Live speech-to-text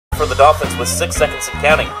for the Dolphins with 6 seconds and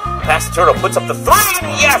counting. Passaturo puts up the three,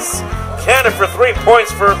 and yes! Counted for 3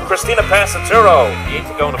 points for Christina Passaturo. 8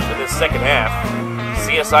 to go in the second half.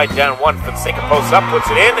 CSI down 1. Fonseca posts up, puts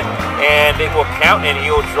it in, and it will count, and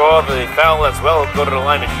he'll draw the foul as well. Go to the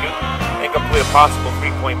line to shoot and complete a possible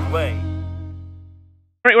 3-point play.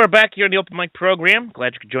 All right, we're back here in the Open Mic program.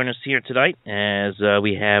 Glad you could join us here tonight as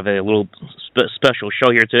we have a little special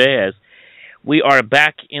show here today as we are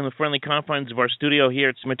back in the friendly confines of our studio here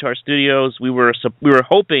at Scimitar Studios. We were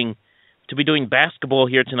hoping to be doing basketball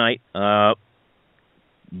here tonight. You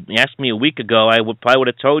asked me a week ago, I probably would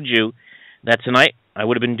have told you that tonight I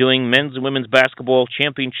would have been doing men's and women's basketball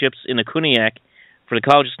championships in the CUNYAC for the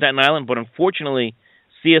College of Staten Island, but unfortunately,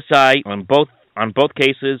 CSI on both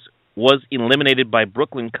cases was eliminated by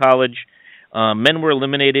Brooklyn College. Men were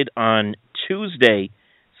eliminated on Tuesday,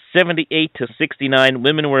 78-69.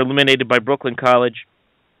 Women were eliminated by Brooklyn College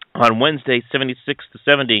on Wednesday,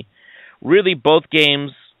 76-70. Really, both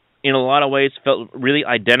games, in a lot of ways, felt really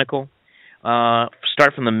identical.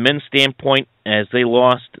 Start from the men's standpoint, as they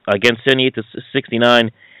lost against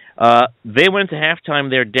 78-69. They went into halftime,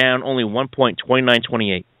 they're down only 1 point,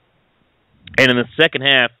 29-28. And in the second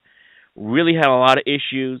half, really had a lot of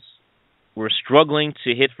issues. Were struggling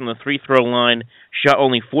to hit from the free-throw line. Shot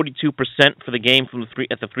only 42% for the game from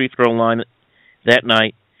at the free-throw line that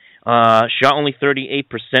night. Shot only 38%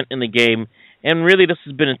 in the game. And really, this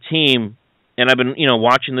has been a team, and I've been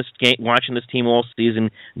watching this team all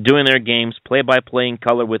season, doing their games play-by-play in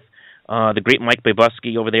color with the great Mike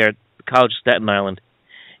Babusky over there at the College of Staten Island.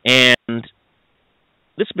 And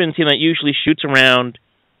this has been a team that usually shoots around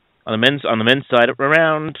on the men's side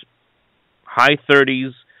around high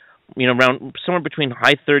 30s. Around somewhere between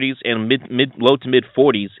high 30s and low to mid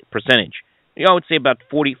 40s percentage. I would say about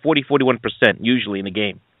 41% usually in the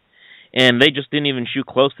game. And they just didn't even shoot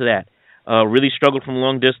close to that. Really struggled from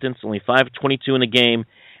long distance, only 5-22 in the game.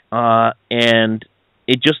 And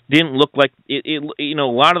it just didn't look like it. A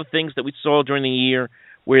lot of the things that we saw during the year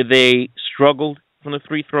where they struggled from the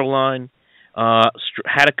free throw line,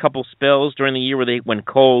 had a couple spells during the year where they went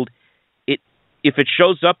cold. If it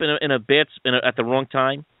shows up at the wrong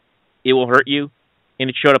time, it will hurt you, and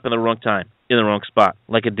it showed up in the wrong time, in the wrong spot,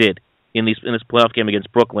 like it did in this playoff game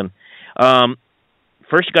against Brooklyn. First,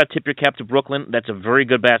 you got to tip your cap to Brooklyn. That's a very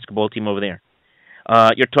good basketball team over there.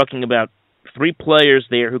 You're talking about 3 players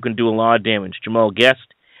there who can do a lot of damage. Jamal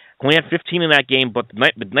Guest only had 15 in that game, but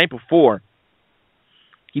the night before,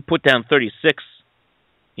 he put down 36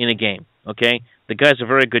 in a game. Okay, the guy's a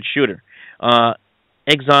very good shooter.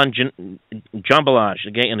 Exxon Jambalaj,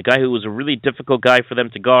 again, a guy who was a really difficult guy for them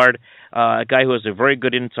to guard, a guy who has a very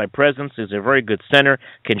good inside presence, is a very good center,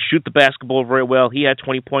 can shoot the basketball very well. He had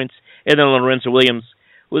 20 points. And then Lorenzo Williams,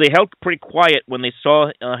 who they held pretty quiet when they saw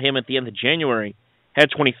him at the end of January, had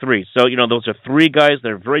 23. So, those are 3 guys that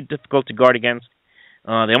are very difficult to guard against.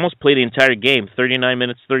 They almost played the entire game, 39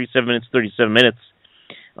 minutes, 37 minutes, 37 minutes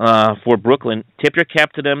for Brooklyn. Tip your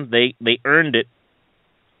cap to them. They earned it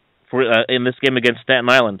in this game against Staten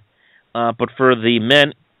Island. But for the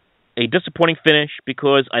men, a disappointing finish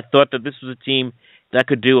because I thought that this was a team that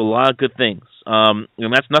could do a lot of good things. And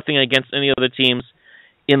that's nothing against any other teams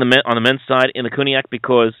on the men's side in the CUNYAC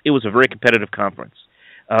because it was a very competitive conference.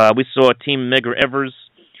 We saw a team, Medgar Evers,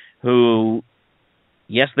 who,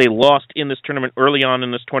 yes, they lost in this tournament early on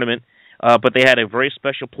in this tournament, but they had a very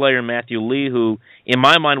special player, Matthew Lee, who, in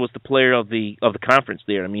my mind, was the player of the conference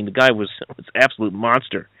there. I mean, the guy was an absolute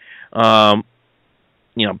monster.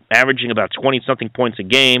 Averaging about 20-something points a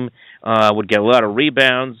game, would get a lot of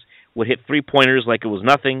rebounds, would hit 3-pointers like it was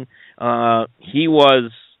nothing. He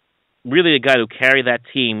was really the guy who carried that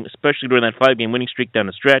team, especially during that 5-game winning streak down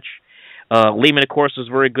the stretch. Lehman, of course, was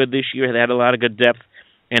very good this year. They had a lot of good depth.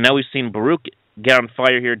 And now we've seen Baruch get on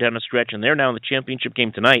fire here down the stretch, and they're now in the championship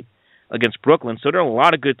game tonight against Brooklyn. So there are a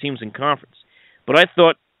lot of good teams in conference. But I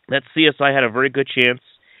thought that CSI had a very good chance.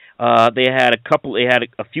 They had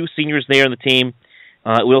a few seniors there on the team.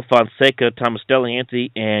 Will Fonseca, Thomas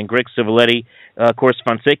Delahanty, and Greg Civiletti. Of course,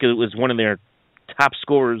 Fonseca was one of their top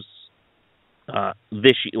scorers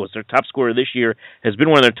this year. Was their top scorer this year. Has been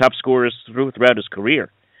one of their top scorers throughout his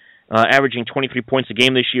career. Averaging 23 points a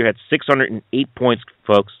game this year. Had 608 points,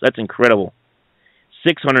 folks. That's incredible.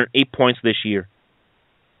 608 points this year.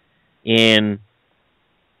 In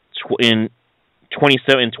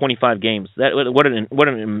 25 games. What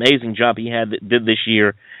an amazing job he did this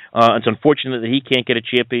year. It's unfortunate that he can't get a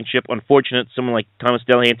championship. Unfortunate someone like Thomas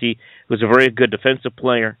Delahanty, who's a very good defensive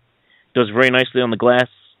player, does very nicely on the glass,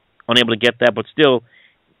 unable to get that. But still,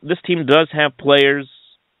 this team does have players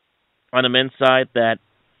on the men's side that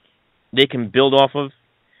they can build off of.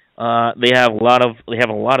 They have a lot of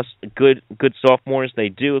good sophomores. They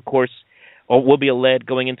do, of course, will be a lead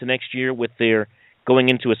going into next year with their going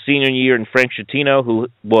into a senior year in Frank Schettino, who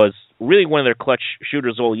was really one of their clutch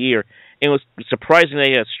shooters all year. It was surprising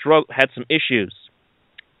they had some issues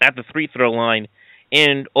at the free throw line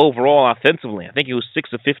and overall offensively. I think he was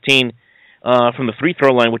 6 of 15 from the free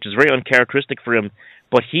throw line, which is very uncharacteristic for him.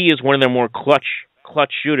 But he is one of their more clutch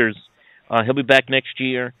shooters. He'll be back next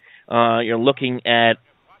year. You're looking at,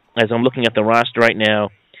 as I'm looking at the roster right now,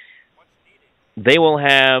 they will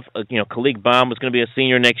have, Khalid Baum is going to be a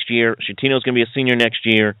senior next year. Schettino is going to be a senior next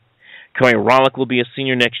year. Corey Rollick will be a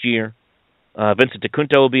senior next year. Vincent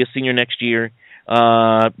DeCunto will be a senior next year.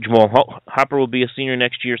 Jamal Hopper will be a senior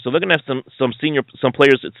next year. So they're going to have some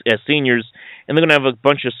players as seniors, and they're going to have a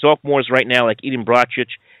bunch of sophomores right now, like Eden Brocic,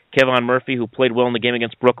 Kevon Murphy, who played well in the game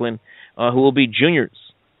against Brooklyn, who will be juniors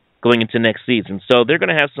going into next season. So they're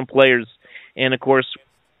going to have some players, and of course,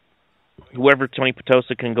 whoever Tony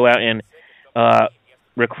Potosa can go out and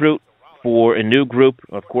recruit for a new group,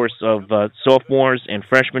 of course, of sophomores and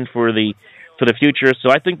freshmen for the future.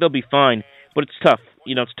 So I think they'll be fine, but it's tough.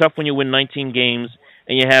 It's tough when you win 19 games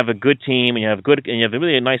and you have a good team and you have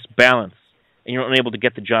really a nice balance, and you're unable to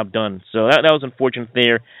get the job done. So that was unfortunate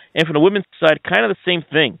there. And from the women's side, kind of the same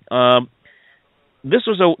thing. This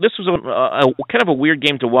was a kind of a weird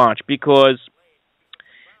game to watch because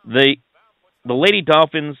the Lady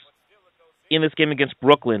Dolphins in this game against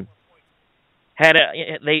Brooklyn had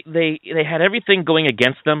they had everything going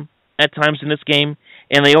against them at times in this game,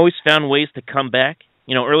 and they always found ways to come back.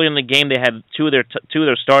 Early in the game they had two of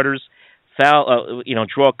their starters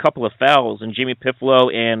draw a couple of fouls, and Jamie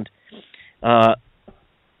Piffalo and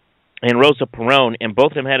Rosa Perone, and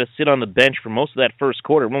both of them had to sit on the bench for most of that first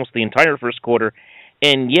quarter, almost the entire first quarter,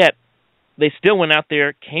 and yet they still went out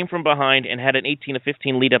there, came from behind, and had an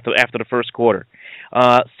 18-15 lead after the first quarter.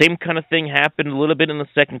 Same kind of thing happened a little bit in the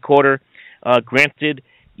second quarter. Granted,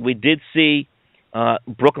 we did see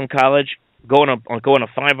Brooklyn College go on a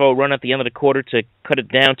 5-0 run at the end of the quarter to cut it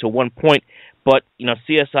down to 1 point, but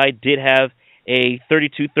CSI did have a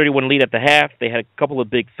 32-31 lead at the half. They had a couple of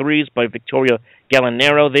big threes by Victoria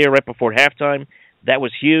Gallinaro there right before halftime. That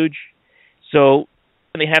was huge. So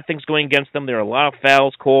when they had things going against them, there were a lot of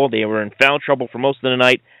fouls called. They were in foul trouble for most of the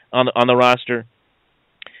night on the roster.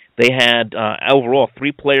 They had overall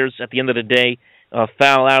 3 players at the end of the day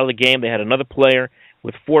foul out of the game. They had another player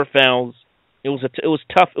with 4 fouls. It was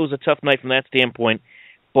tough. It was a tough night from that standpoint,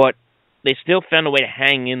 but they still found a way to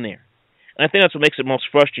hang in there. And I think that's what makes it most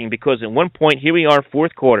frustrating, because at one point, here we are,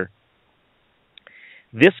 fourth quarter.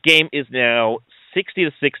 This game is now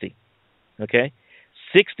 60-60. Okay,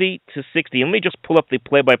 60-60. Let me just pull up the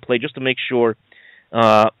play-by-play just to make sure,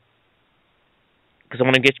 because I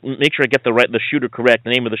want to make sure I get the shooter correct,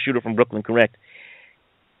 the name of the shooter from Brooklyn correct.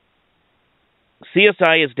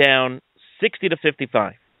 CSI is down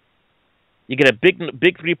 60-55. You get a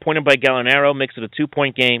big three-pointer by Gallinaro, makes it a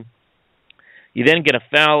 2-point game. You then get a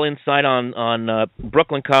foul inside on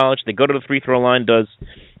Brooklyn College. They go to the free throw line. Does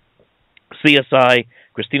CSI?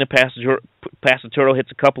 Christina Passaturo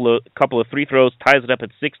hits a couple of free throws, ties it up at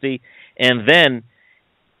 60, and then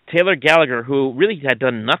Taylor Gallagher, who really had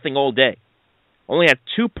done nothing all day, only had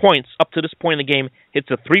 2 points up to this point in the game, hits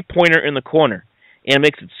a three-pointer in the corner and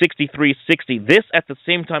makes it 63-60. This, at the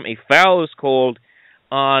same time, a foul is called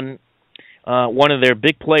on one of their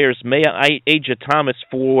big players, Maya Aja Thomas,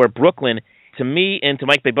 for Brooklyn. To me and to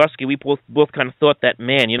Mike Babusky, we both kind of thought that,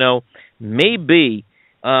 maybe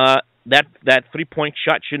that three-point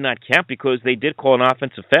shot should not count because they did call an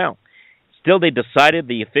offensive foul. Still, they decided,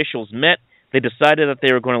 the officials met, they decided that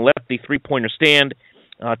they were going to let the three-pointer stand.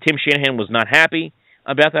 Tim Shanahan was not happy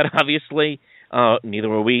about that, obviously. Neither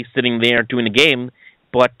were we sitting there doing the game.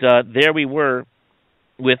 But there we were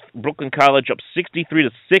with Brooklyn College up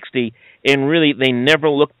 63-60, and really they never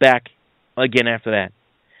looked back again after that.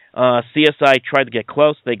 CSI tried to get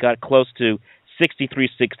close. They got close to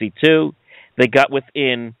 63-62. They got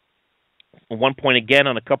within 1 point again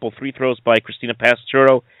on a couple free throws by Christina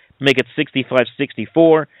Passaturo, make it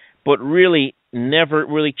 65-64, but really never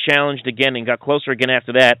really challenged again and got closer again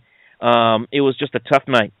after that. It was just a tough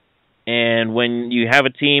night. And when you have a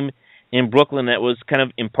team in Brooklyn that was kind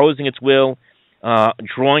of imposing its will,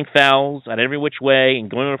 drawing fouls at every which way and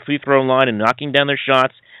going to the free throw line and knocking down their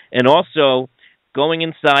shots, and also going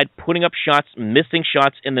inside, putting up shots, missing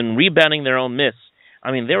shots, and then rebounding their own miss.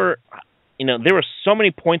 I mean, there were so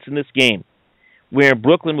many points in this game where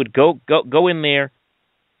Brooklyn would go in there,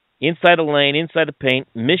 inside the lane, inside the paint,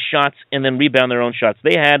 miss shots, and then rebound their own shots.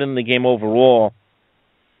 They had in the game overall,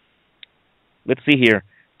 let's see here,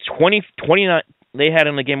 29. They had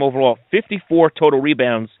in the game overall 54 total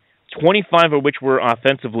rebounds 25 of which were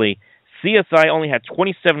offensively. CSI only had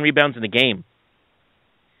 27 rebounds in the game.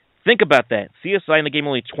 Think about that. CSI in the game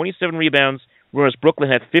only 27 rebounds, whereas Brooklyn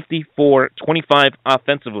had 54-25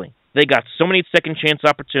 offensively. They got so many second-chance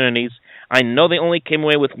opportunities. I know they only came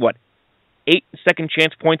away with, 8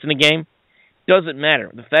 second-chance points in the game? Doesn't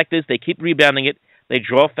matter. The fact is they keep rebounding it. They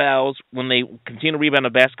draw fouls when they continue to rebound the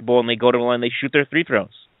basketball, and they go to the line, they shoot their free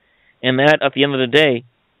throws. And that, at the end of the day,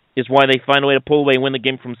 is why they find a way to pull away and win the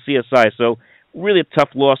game from CSI. So really a tough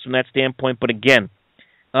loss from that standpoint. But again,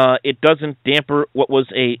 it doesn't damper what was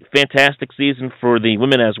a fantastic season for the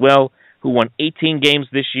women as well, who won 18 games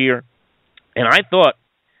this year. And I thought,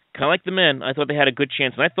 kind of like the men, I thought they had a good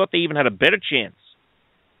chance. And I thought they even had a better chance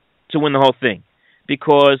to win the whole thing,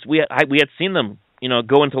 because we had seen them,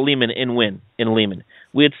 go into Lehman and win in Lehman.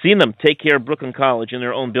 We had seen them take care of Brooklyn College in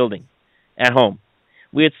their own building at home.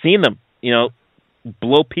 We had seen them,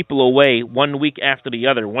 blow people away one week after the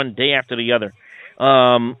other, one day after the other,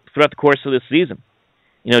 throughout the course of this season.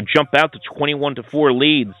 Jump out to 21-4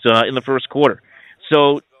 leads in the first quarter.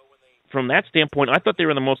 So from that standpoint, I thought they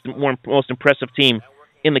were the most impressive team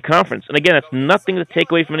in the conference. And again, that's nothing to take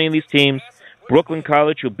away from any of these teams. Brooklyn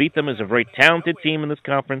College, who beat them, is a very talented team in this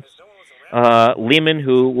conference. Lehman,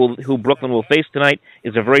 who Brooklyn will face tonight,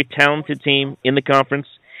 is a very talented team in the conference.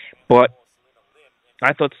 But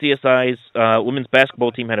I thought CSI's women's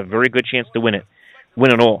basketball team had a very good chance to win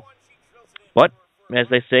it all. But, as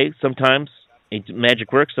they say, sometimes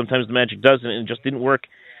magic works, sometimes the magic doesn't, and it just didn't work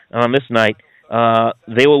on this night.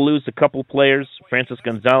 They will lose a couple players, Francis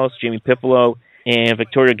Gonzalez, Jamie Piffalo, and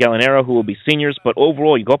Victoria Gallinero, who will be seniors. But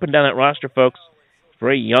overall, you go up and down that roster, folks,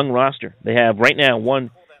 very young roster. They have right now 1,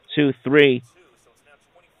 2, 3,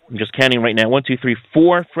 I'm just counting right now, 1, 2, 3,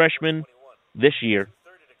 4 freshmen this year,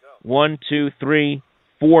 1, 2, 3,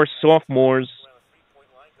 4 sophomores,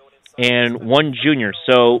 and 1 junior.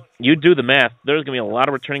 So you do the math. There's going to be a lot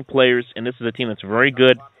of returning players, and this is a team that's very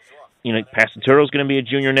good. Pasaturo is going to be a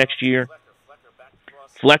junior next year.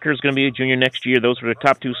 Flecker is going to be a junior next year. Those were the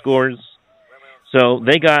top 2 scorers. So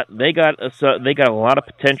they got a lot of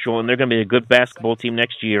potential, and they're going to be a good basketball team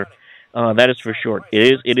next year. That is for sure.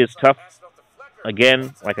 It is tough.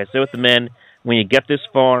 Again, like I said with the men, when you get this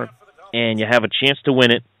far and you have a chance to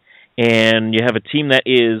win it, and you have a team that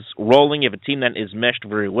is rolling, you have a team that is meshed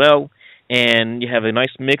very well, and you have a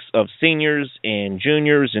nice mix of seniors and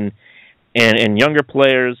juniors and younger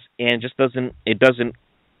players, and it doesn't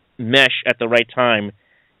mesh at the right time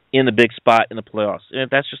in the big spot in the playoffs. And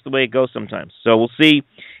that's just the way it goes sometimes. So we'll see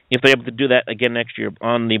if they're able to do that again next year.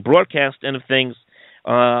 On the broadcast end of things,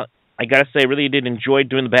 I got to say, I really did enjoy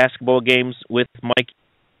doing the basketball games with Mike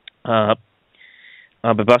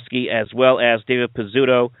Babusky as well as David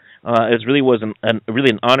Pizzuto. It really was an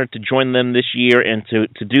honor to join them this year and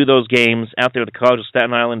to do those games out there at the College of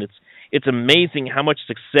Staten Island. It's amazing how much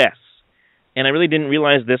success, and I really didn't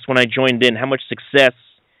realize this when I joined in, how much success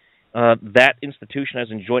that institution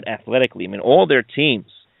has enjoyed athletically. I mean, all their teams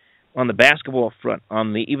on the basketball front,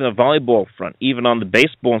 even the volleyball front, even on the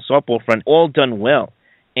baseball and softball front, all done well.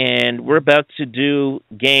 And we're about to do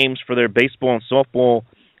games for their baseball and softball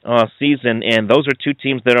season, and those are 2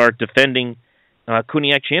 teams that are defending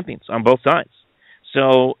CUNYAC champions on both sides.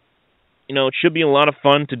 So, it should be a lot of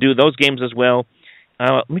fun to do those games as well.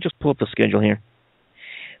 Let me just pull up the schedule here,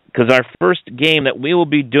 because our first game that we will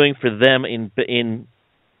be doing for them in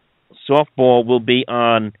softball will be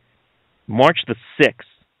on March the 6th.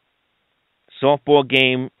 Softball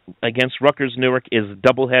game against Rutgers Newark is a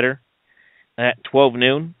doubleheader at 12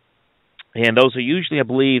 noon. And those are usually, I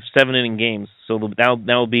believe, 7-inning games. So that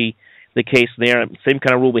will be the case there. Same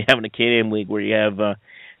kind of rule we have in the Canadian League, where you have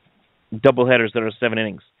doubleheaders that are 7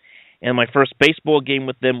 innings. And my first baseball game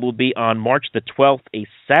with them will be on March the 12th, a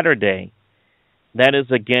Saturday. That is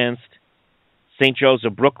against St. Joe's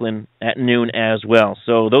of Brooklyn at noon as well.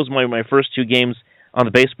 So those are my first 2 games on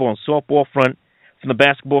the baseball and softball front. From the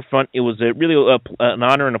basketball front, it was really an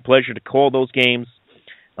honor and a pleasure to call those games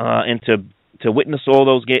and to witness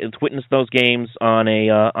those games on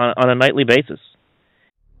a nightly basis.